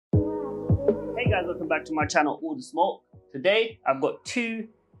Hey guys, welcome back to my channel, All the Smoke. Today I've got two,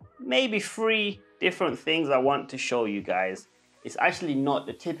 maybe three different things I want to show you guys. It's actually not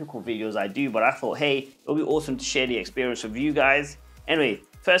the typical videos I do, but I thought, hey, it'll be awesome to share the experience with you guys. Anyway,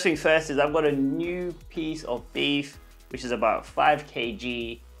 first thing first is I've got a new piece of beef, which is about 5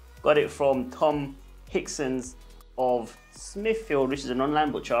 kg. Got it from Tom Hixson's of Smithfield, which is an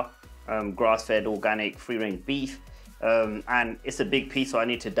online butcher, grass-fed, organic, free-range beef. And it's a big piece, so I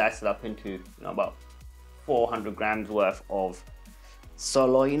need to dice it up into about 400 grams worth of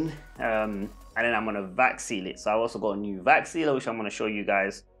sirloin, and then I'm gonna vac seal it. So I've also got a new vac sealer, which I'm gonna show you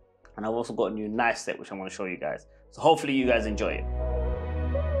guys, and I've also got a new knife set, which I'm gonna show you guys. So hopefully you guys enjoy it.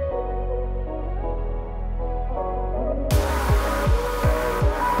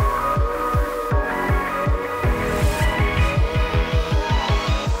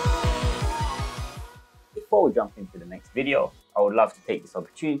 Before we jump into the next video, I would love to take this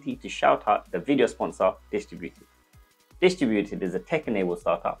opportunity to shout out the video sponsor, Distributed. Distributed is a tech-enabled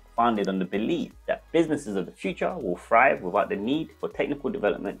startup founded on the belief that businesses of the future will thrive without the need for technical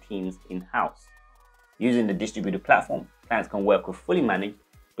development teams in-house. Using the Distributed platform, clients can work with fully managed,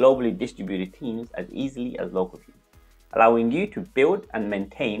 globally distributed teams as easily as local teams, allowing you to build and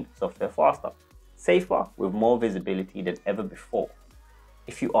maintain software faster, safer, with more visibility than ever before.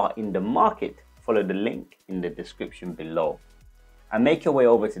 If you are in the market, follow the link in the description below and make your way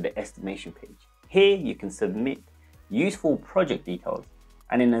over to the estimation page. Here you can submit useful project details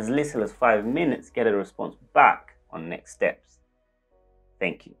and in as little as 5 minutes get a response back on next steps.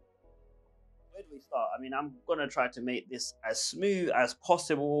 Thank you. Where do we start? I mean, I'm gonna try to make this as smooth as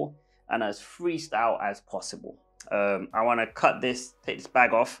possible and as freestyle as possible. I wanna cut this, take this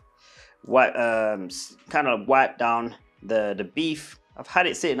bag off, kind of wipe down the beef. I've had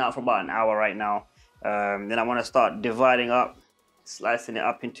it sitting out for about an hour right now. Then I want to start dividing up, slicing it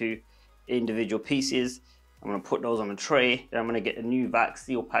up into individual pieces. I'm going to put those on a tray. Then I'm going to get a new vac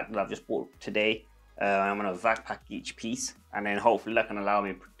seal pack that I've just bought today. I'm going to vac pack each piece, and then hopefully that can allow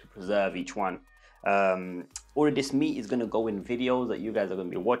me to preserve each one. All of this meat is going to go in videos that you guys are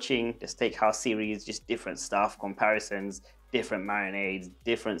going to be watching. The SteakHouse series, just different stuff, comparisons, different marinades,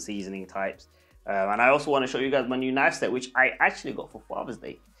 different seasoning types. And I also want to show you guys my new knife set, which I actually got for Father's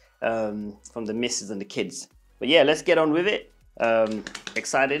Day from the missus and the kids. But yeah, let's get on with it.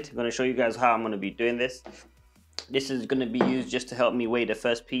 Excited. I'm going to show you guys how I'm going to be doing this. This is going to be used just to help me weigh the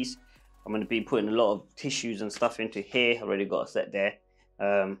first piece. I'm going to be putting a lot of tissues and stuff into here. I already got a set there.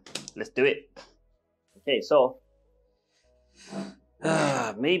 Let's do it. Okay, so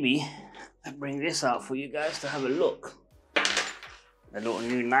maybe I bring this out for you guys to have a look. A little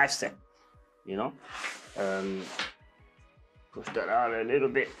new knife set. Push that out a little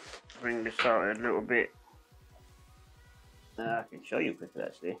bit, bring this out a little bit. I can show you quickly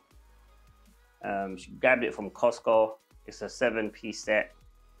actually. She grabbed it from Costco. It's a 7-piece set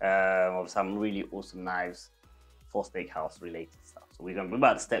of some really awesome knives for steakhouse related stuff. So we're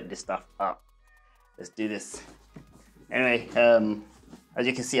about to step this stuff up. Let's do this. Anyway, as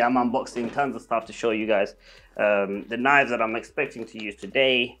you can see, I'm unboxing tons of stuff to show you guys. The knives that I'm expecting to use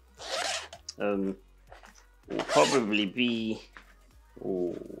today will probably be,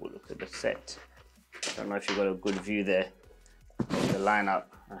 oh, look at the set. I don't know if you got a good view there of the lineup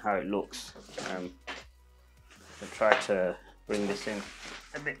and how it looks. I'll try to bring this in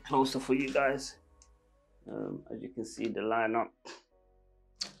a bit closer for you guys. As you can see, the lineup,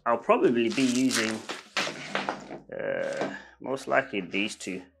 I'll probably be using most likely these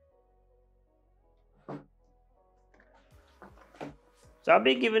two. So I'll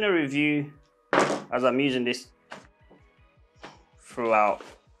be giving a review as I'm using this throughout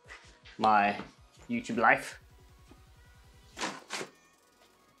my YouTube life.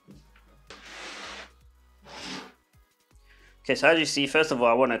 Okay, so as you see, first of all,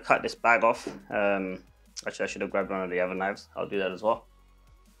 I want to cut this bag off. Actually, I should have grabbed one of the other knives. I'll do that as well.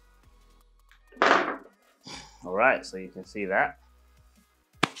 All right, so you can see that.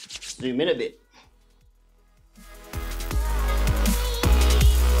 Zoom in a bit.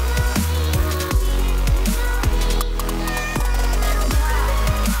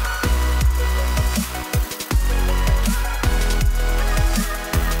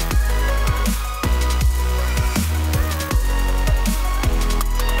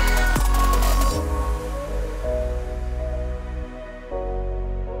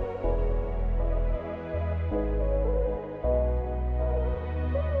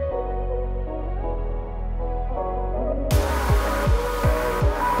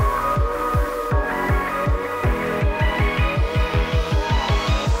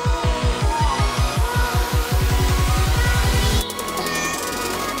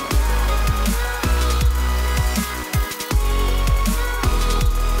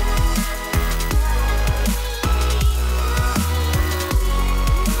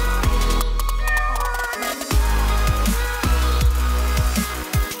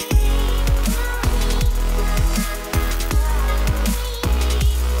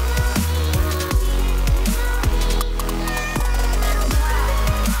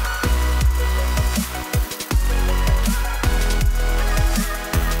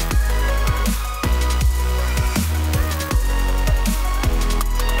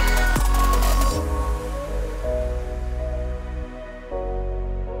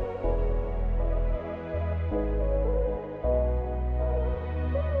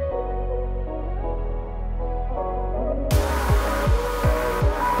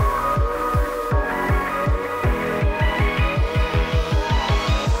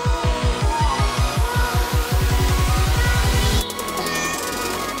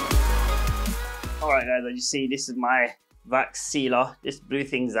 Alright guys, as you see, this is my vac sealer. This blue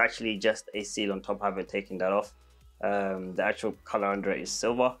thing is actually just a seal on top. I haven't taken that off. The actual color under it is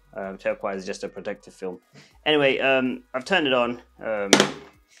silver. Turquoise is just a protective film. Anyway, I've turned it on.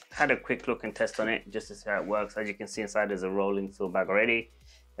 Had a quick look and test on it just to see how it works. As you can see, inside there's a rolling fill bag already.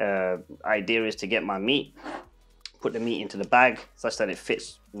 Idea is to get my meat, put the meat into the bag such that it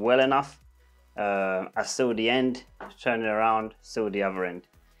fits well enough. I seal the end, turn it around, seal the other end.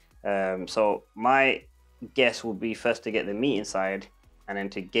 So my guess will be first to get the meat inside and then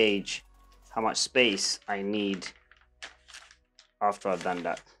to gauge how much space I need after I've done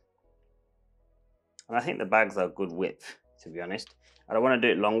that. And I think the bags are a good width, to be honest. I don't want to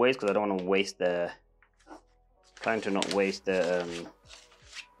do it long ways because I don't want to waste trying to not waste the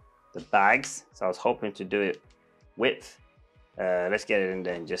bags. So I was hoping to do it width. Let's get it in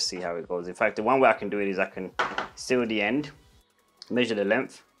there and just see how it goes. In fact, the one way I can do it is I can seal the end, measure the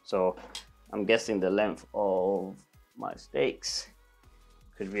length. So I'm guessing the length of my steaks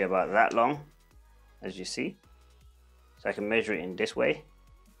could be about that long, as you see. So I can measure it in this way,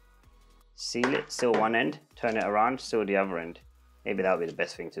 seal it, seal one end, turn it around, seal the other end. Maybe that would be the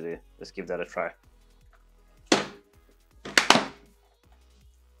best thing to do. Let's give that a try.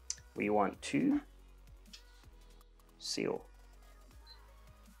 We want to seal.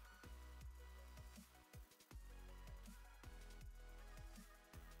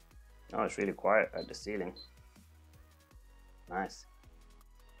 Oh, it's really quiet at the ceiling. Nice.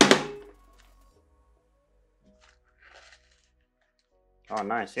 Oh,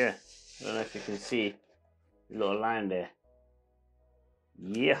 nice, yeah. I don't know if you can see the little line there.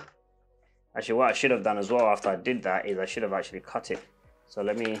 Yeah. Actually, what I should have done as well after I did that is I should have actually cut it. So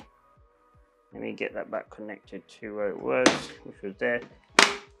let me get that back connected to where it was, which was there.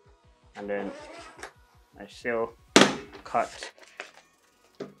 And then I still cut.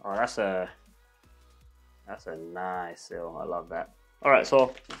 Oh, that's a nice seal. I love that. All right,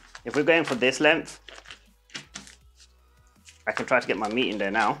 so if we're going for this length, I can try to get my meat in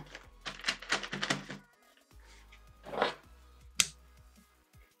there now.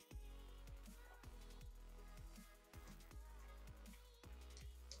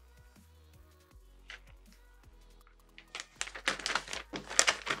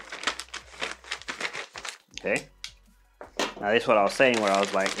 Okay. Now this is what I was saying, where I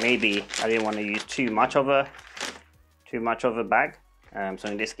was like, maybe I didn't want to use too much of a bag. So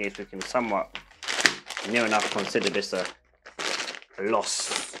in this case, we can somewhat near enough consider this a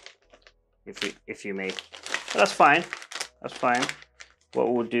loss, if you may. But that's fine. That's fine.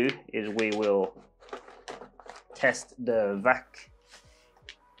 What we'll do is we will test the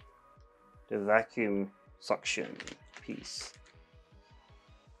vacuum suction piece.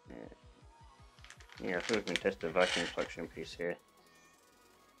 Yeah, I think we can test the vacuum suction piece here.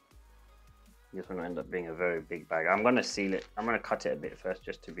 This one will end up being a very big bag. I'm going to seal it. I'm going to cut it a bit first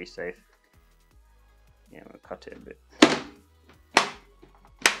just to be safe. Yeah, I'm going to cut it a bit.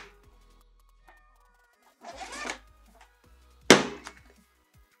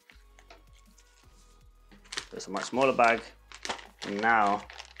 It's a much smaller bag. And now,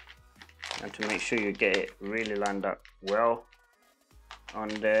 and to make sure you get it really lined up well on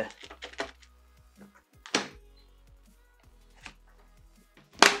there.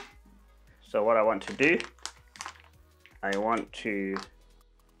 So what I want to do, I want to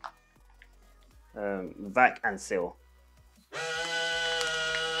vac and seal.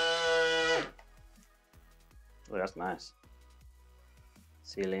 Oh, that's nice.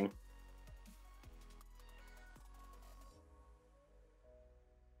 Sealing.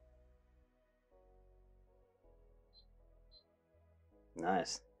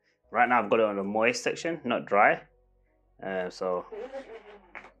 Nice. Right now I've got it on the moist section, not dry. So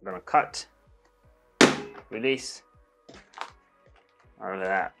I'm gonna cut. Release. Oh, look at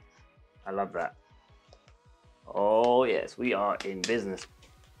that. I love that. Oh yes, we are in business.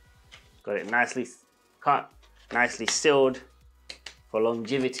 Got it nicely cut, nicely sealed for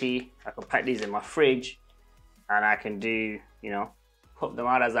longevity. I can pack these in my fridge and I can do, you know, pop them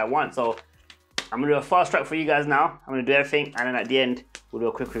out as I want. So I'm gonna do a fast track for you guys now. I'm gonna do everything and then at the end, we'll do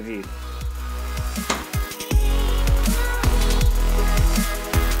a quick review.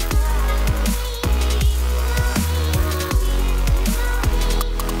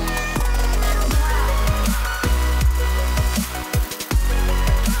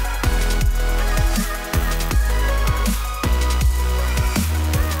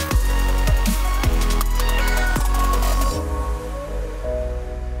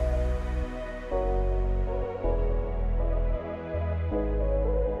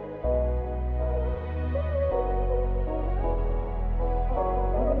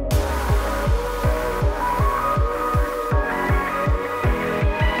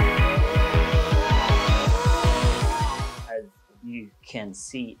 can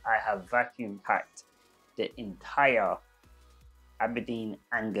see, I have vacuum packed the entire Aberdeen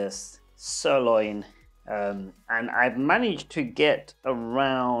Angus sirloin, and I've managed to get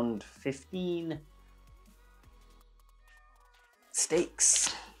around 15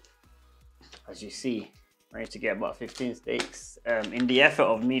 steaks. As you see, managed to get about 15 steaks. In the effort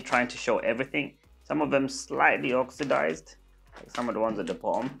of me trying to show everything, some of them slightly oxidized, like some of the ones at the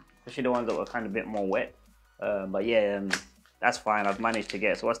bottom, especially the ones that were kind of a bit more wet. But yeah, that's fine. I've managed to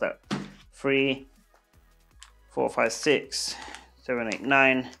get, so what's that? 3, 4, 5, 6, 7, 8,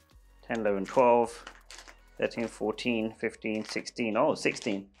 9, 10, 11, 12, 13, 14, 15, 16. Oh,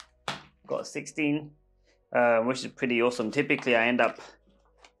 16. Got 16, which is pretty awesome. Typically, I end up,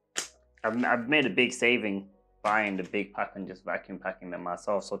 I've made a big saving buying the big pack and just vacuum packing them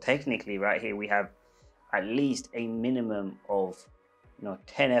myself. So technically, right here, we have at least a minimum of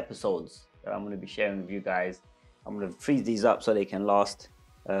 10 episodes that I'm going to be sharing with you guys. I'm going to freeze these up so they can last.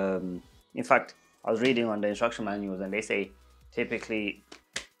 In fact, I was reading on the instruction manuals and they say typically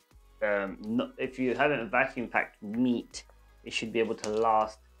if you haven't vacuum packed meat, it should be able to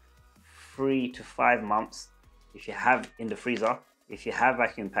last 3 to 5 months. If you have in the freezer, if you have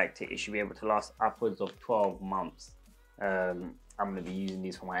vacuum packed it, it should be able to last upwards of 12 months. I'm going to be using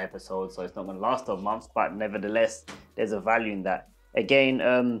these for my episodes, so it's not going to last 12 months, but nevertheless, there's a value in that.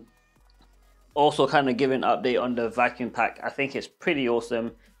 Again, also kind of giving an update on the vacuum pack. I think it's pretty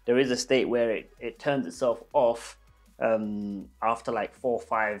awesome. There is a state where it turns itself off after like 4 or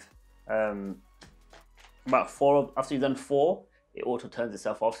 5, after you've done 4, it auto turns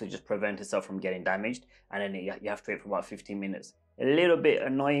itself off, so just prevent itself from getting damaged, and then you have to wait for about 15 minutes. A little bit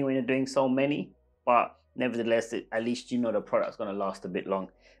annoying when you're doing so many, but nevertheless, at least you know the product's going to last a bit long.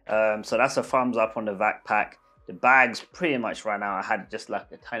 So that's a thumbs up on the vac pack. The bags pretty much ran out. I had just like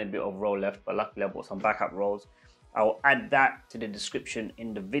a tiny bit of roll left, but luckily I bought some backup rolls. I'll add that to the description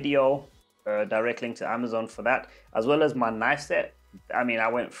in the video, direct link to Amazon for that, as well as my knife set. I mean, I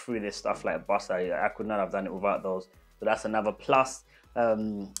went through this stuff like a bus. I could not have done it without those. So that's another plus.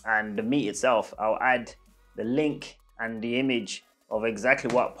 And the meat itself, I'll add the link and the image of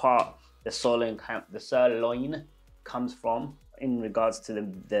exactly what part the sirloin comes from in regards to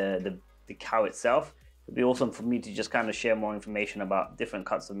the cow itself. It'd be awesome for me to just kind of share more information about different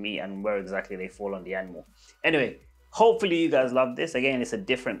cuts of meat and where exactly they fall on the animal. Anyway, hopefully you guys love this. Again, it's a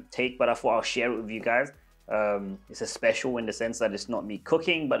different take, but I thought I'll share it with you guys. It's a special in the sense that it's not me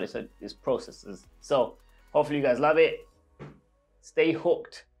cooking, but it's processes. So hopefully you guys love it. Stay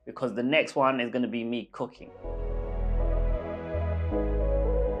hooked, because the next one is going to be me cooking.